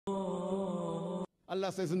Allah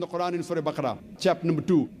says in the Quran in Surah Baqarah, chapter number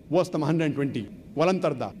 2, verse number 120, وَلَن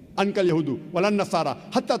تَرْضَى عَنْكَ الْيَهُودُ وَلَن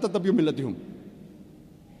نَّصَارَى حَتَّى تَتَّبِعَ مِلَّتَهُمْ.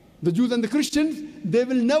 The Jews and the Christians, they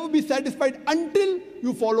will never be satisfied until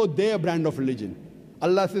you follow their brand of religion.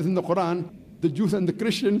 Allah says in the Quran, the Jews and the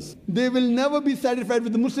Christians, they will never be satisfied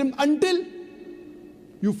with the Muslim until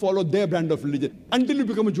you follow their brand of religion, until you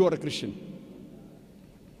become a Jew or a Christian.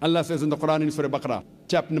 Allah says in the Quran in Surah Baqarah,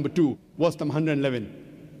 chapter number 2, verse number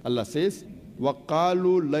 111, Allah says,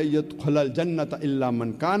 وَقَالُوا لَن يَدْخُلَ الْجَنَّةَ إِلَّا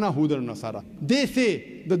مَنْ كَانَ هُودًا وَنَصَارَى. They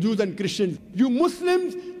say, the Jews and Christians, you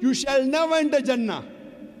Muslims, you shall never enter Jannah.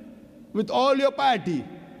 With all your piety,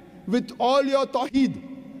 with all your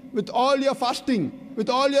tawheed, with all your fasting,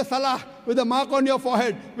 with all your salah, with a mark on your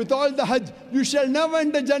forehead, with all the hajj, you shall never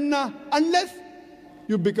enter Jannah unless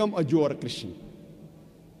you become a Jew or a Christian.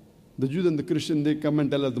 The Jews and the Christians, they come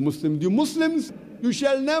and tell us, the Muslims, you Muslims, you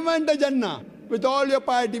shall never enter Jannah. With all your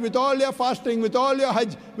piety, with all your fasting, with all your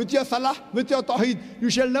hajj, with your salah, with your tawheed, you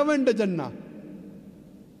shall never enter Jannah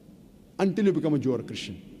until you become a Jew or a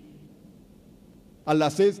Christian. Allah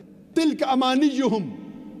says, Tilka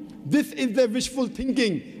amaniyuhum. This is their wishful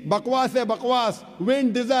thinking. Bakwas hai bakwas,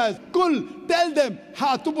 vain desires. Kul, tell them,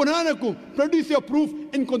 Hatu burhanakum, produce your proof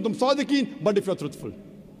in kuntum sadiqin, but if you're truthful.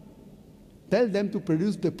 Tell them to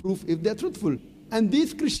produce the proof if they're truthful. And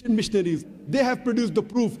these Christian missionaries, they have produced the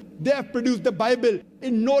proof. They have produced the Bible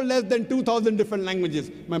in no less than 2,000 different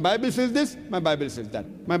languages. My Bible says this, my Bible says that.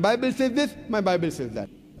 My Bible says this, my Bible says that.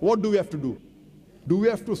 What do we have to do? Do we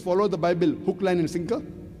have to follow the Bible hook, line and sinker?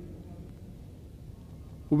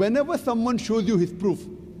 Whenever someone shows you his proof,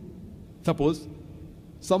 suppose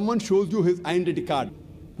someone shows you his identity card,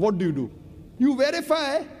 what do? You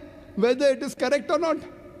verify whether it is correct or not.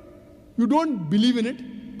 You don't believe in it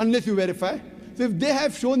unless you verify. So if they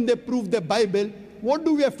have shown their proof, their Bible, what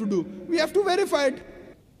do we have to do? We have to verify it.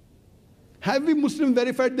 Have we Muslims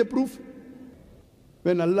verified the proof?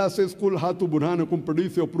 When Allah says, Kul hatu burhanakum,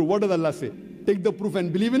 produce your proof, what does Allah say? Take the proof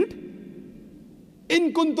and believe in it?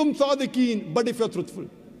 In kuntum sadiqeen, but if you're truthful.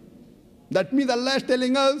 That means Allah is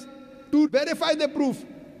telling us to verify the proof.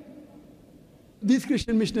 These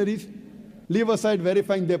Christian missionaries leave aside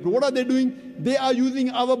verifying their proof. What are they doing? They are using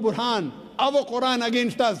our Burhan, our Quran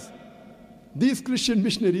against us. These Christian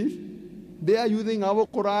missionaries, they are using our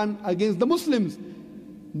Quran against the Muslims.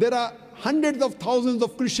 There are hundreds of thousands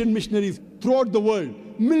of Christian missionaries throughout the world,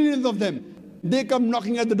 millions of them. They come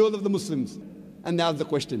knocking at the doors of the Muslims and they ask the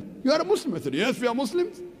question, you are a Muslim? I said, yes, we are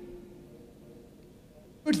Muslims.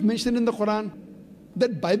 It's mentioned in the Quran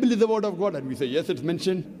that Bible is the word of God, and we say, yes, it's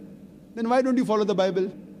mentioned. Then why don't you follow the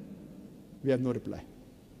Bible? We have no reply.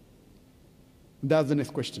 That's the next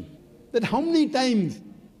question. That how many times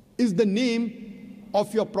is the name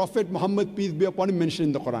of your Prophet Muhammad, peace be upon him, mentioned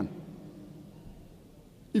in the Quran?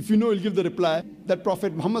 If you know, you'll give the reply that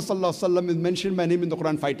Prophet Muhammad sallallahu alaihi wasallam is mentioned by name in the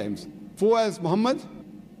Quran 5 times. 4 as Muhammad,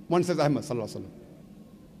 1 says Ahmad sallallahu alaihi wasallam.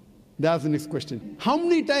 That's the next question. How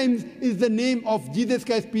many times is the name of Jesus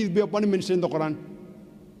Christ, peace be upon him, mentioned in the Quran?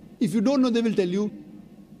 If you don't know, they will tell you.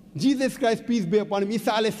 Jesus Christ, peace be upon him,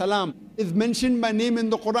 Isa alayhi salam, is mentioned by name in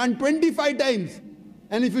the Quran 25 times.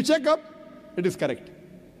 And if you check up, it is correct.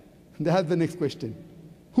 That's the next question.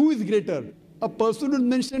 Who is greater? A person who is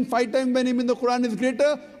mentioned 5 times by name in the Quran is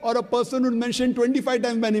greater, or a person who is mentioned 25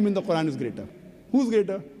 times by name in the Quran is greater? Who's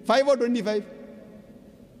greater? 5 or 25?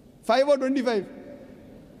 5 or 25?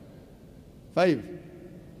 5.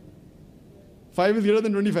 5 is greater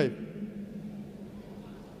than 25.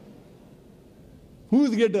 Who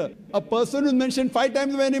is greater? A person who is mentioned 5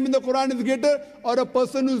 times by name in the Quran is greater, or a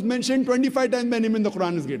person who is mentioned 25 times by name in the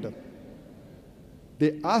Quran is greater?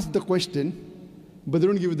 They ask the question, but they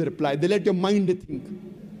don't give you the reply. They let your mind think.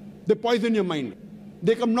 They poison your mind.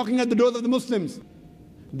 They come knocking at the doors of the Muslims.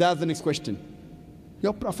 That's the next question.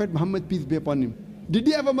 Your Prophet Muhammad, peace be upon him, did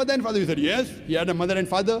he have a mother and father? You said, yes, he had a mother and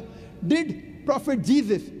father. Did Prophet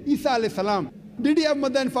Jesus, Isa alayhi salam, did he have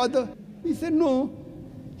mother and father? He said, no.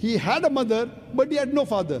 He had a mother, but he had no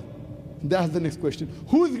father. That's the next question.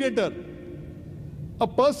 Who is greater? A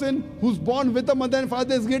person who's born with a mother and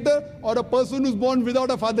father is greater, or a person who's born without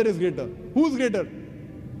a father is greater? Who's greater?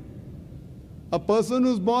 A person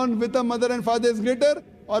who's born with a mother and father is greater,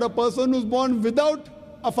 or a person who's born without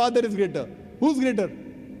a father is greater? Who's greater?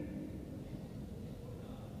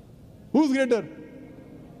 Who's greater?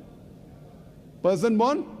 Person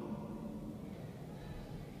born?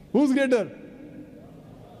 Who's greater?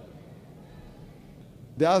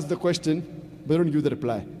 They ask the question, but they don't give the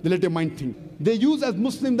reply. They let your mind think. They use as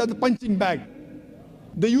Muslims as a punching bag.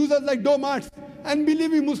 They use us like doormats. And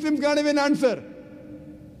believe me, Muslims can't even answer.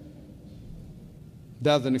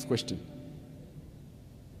 That's the next question.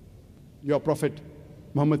 Your Prophet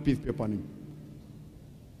Muhammad, peace be upon him.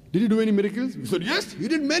 Did he do any miracles? We said, yes, he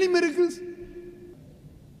did many miracles.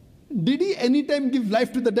 Did he anytime give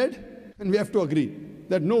life to the dead? And we have to agree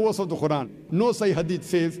that no verse of the Quran, no Sahih Hadith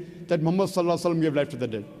says that Muhammad sallallahu alaihi wasallam gave life to the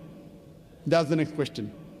dead. That's the next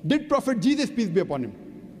question. Did Prophet Jesus, peace be upon him,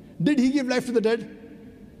 did he give life to the dead?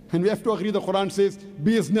 And we have to agree the Quran says,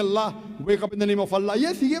 Bi-Iznillah, wake up in the name of Allah.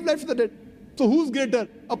 Yes, he gave life to the dead. So who's greater?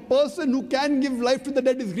 A person who can give life to the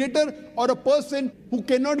dead is greater, or a person who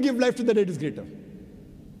cannot give life to the dead is greater?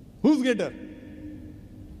 Who's greater?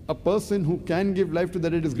 A person who can give life to the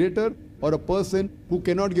dead is greater, or a person who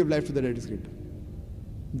cannot give life to the dead is greater?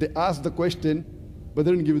 They ask the question, but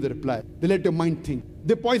they don't give you the reply. They let your mind think.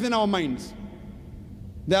 They poison our minds.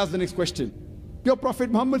 They ask the next question. Your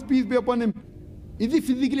Prophet Muhammad, peace be upon him, is he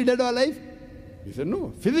physically dead or alive? He said,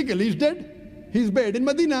 no, physically he's dead. He's buried in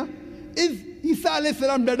Medina. Is Isa alayhi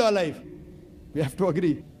salam dead or alive? We have to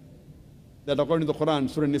agree that according to the Quran,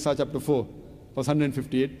 Surah Nisa chapter 4, verse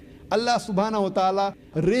 158, Allah subhanahu wa ta'ala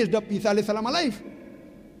raised up Isa alayhi salam alive.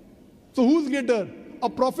 So who's greater? A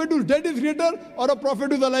prophet who's dead is greater, or a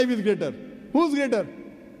prophet who's alive is greater? Who's greater?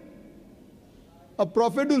 A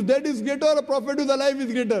prophet who's dead is greater, or a prophet who's alive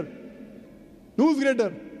is greater? Who's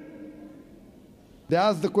greater? They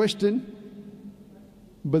ask the question,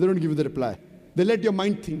 but they don't give you the reply. They let your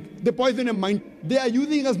mind think. They poison your mind. They are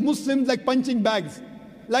using us Muslims like punching bags,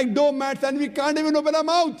 like doormats, and we can't even open our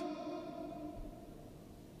mouth.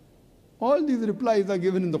 All these replies are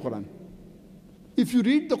given in the Quran. If you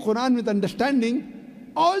read the Quran with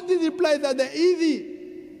understanding, all these replies are there,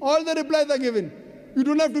 easy. All the replies are given. You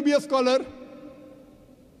don't have to be a scholar.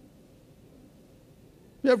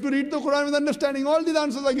 You have to read the Quran with understanding. All these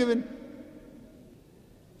answers are given.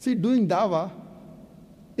 See, doing dawah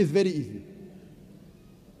is very easy.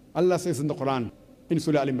 Allah says in the Quran, in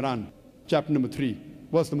Surah Al-Imran, chapter number 3,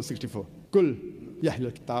 verse number 64, Kul, Ya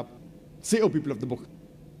Ahlal Kitab, say, O people of the book,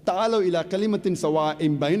 Ta'alaw ila kalimatin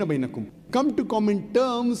sawa'in bayna baynakum. Come to common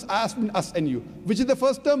terms as between us and you. Which is the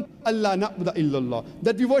first term? Allah na'budu illallah.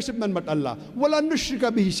 That we worship none but Allah. Wala nushrika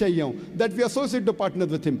bihi shay'an. That we associate no partners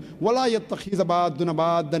with him. Wala yattakhiza ba'duna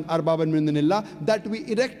ba'dan arbaban min dunillah. That we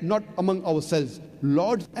erect not among ourselves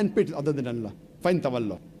lords and pits other than Allah. Fine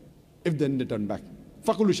tawallah. If then they turn back.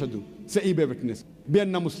 Faqulu shadu. Say, ye bear witness. Bi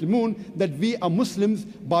anna muslimun. That we are Muslims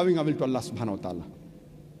bowing our will to Allah subhanahu wa ta'ala.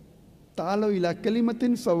 Ta'alaw ila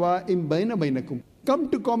kalimatin sawa'in bayna baynakum.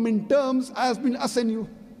 Come to common terms as between us and you.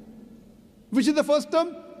 Which is the first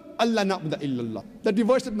term? Allah na'budu illallah. That we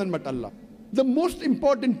worship none but Allah. The most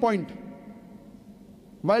important point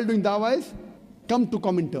while doing dawah is come to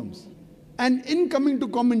common terms. And in coming to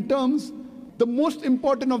common terms, the most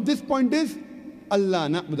important of this point is Allah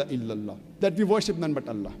na'budu illallah. That we worship none but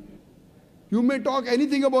Allah. You may talk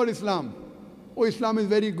anything about Islam. Oh, Islam is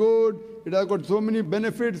very good. It has got so many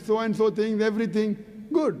benefits, so and so things, everything.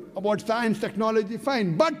 Good. About science, technology,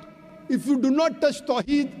 fine. But if you do not touch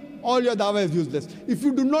Tawheed, all your dawah is useless. If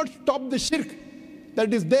you do not stop the shirk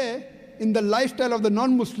that is there in the lifestyle of the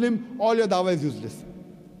non-Muslim, all your dawah is useless.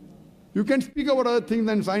 You can speak about other things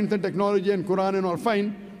than science and technology and Quran and all,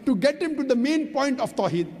 fine. To get him to the main point of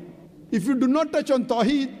Tawheed. If you do not touch on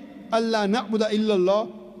Tawheed, Allah na'budu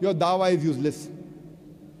illallah, your dawah is useless.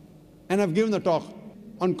 And I've given a talk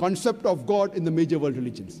on concept of God in the major world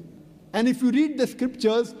religions. And if you read the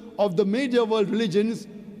scriptures of the major world religions,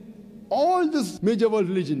 all these major world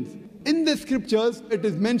religions, in the scriptures, it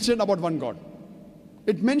is mentioned about one God.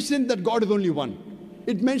 It mentions that God is only one.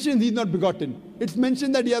 It mentions He is not begotten. It's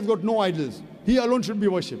mentioned that He has got no idols. He alone should be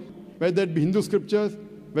worshipped. Whether it be Hindu scriptures,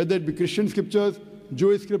 whether it be Christian scriptures,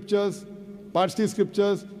 Jewish scriptures, Parsi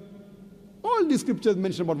scriptures, all these scriptures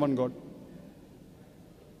mention about one God.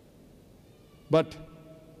 But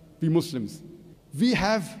we Muslims, we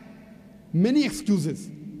have many excuses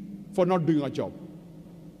for not doing our job.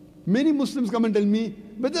 Many Muslims come and tell me,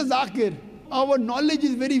 Brother Zakir, our knowledge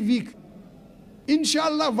is very weak.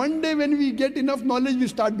 Inshallah, one day when we get enough knowledge, we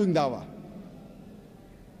start doing dawah.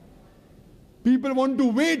 People want to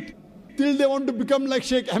wait till they want to become like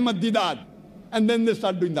Sheikh Ahmad Didat, and then they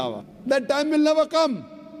start doing dawah. That time will never come.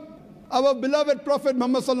 Our beloved Prophet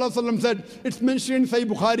Muhammad sallallahu alaihi wasallam said, it's mentioned in Sahih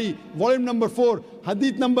Bukhari, volume number 4,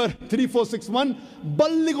 hadith number 3461,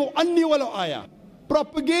 Ballighu anni walau ayah.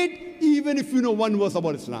 Propagate even if you know one verse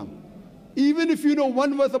about Islam. Even if you know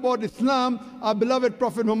one verse about Islam, our beloved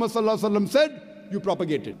Prophet Muhammad sallallahu alaihi wasallam said, you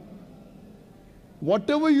propagate it.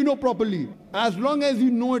 Whatever you know properly, as long as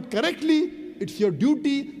you know it correctly, it's your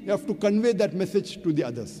duty, you have to convey that message to the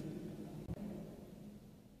others.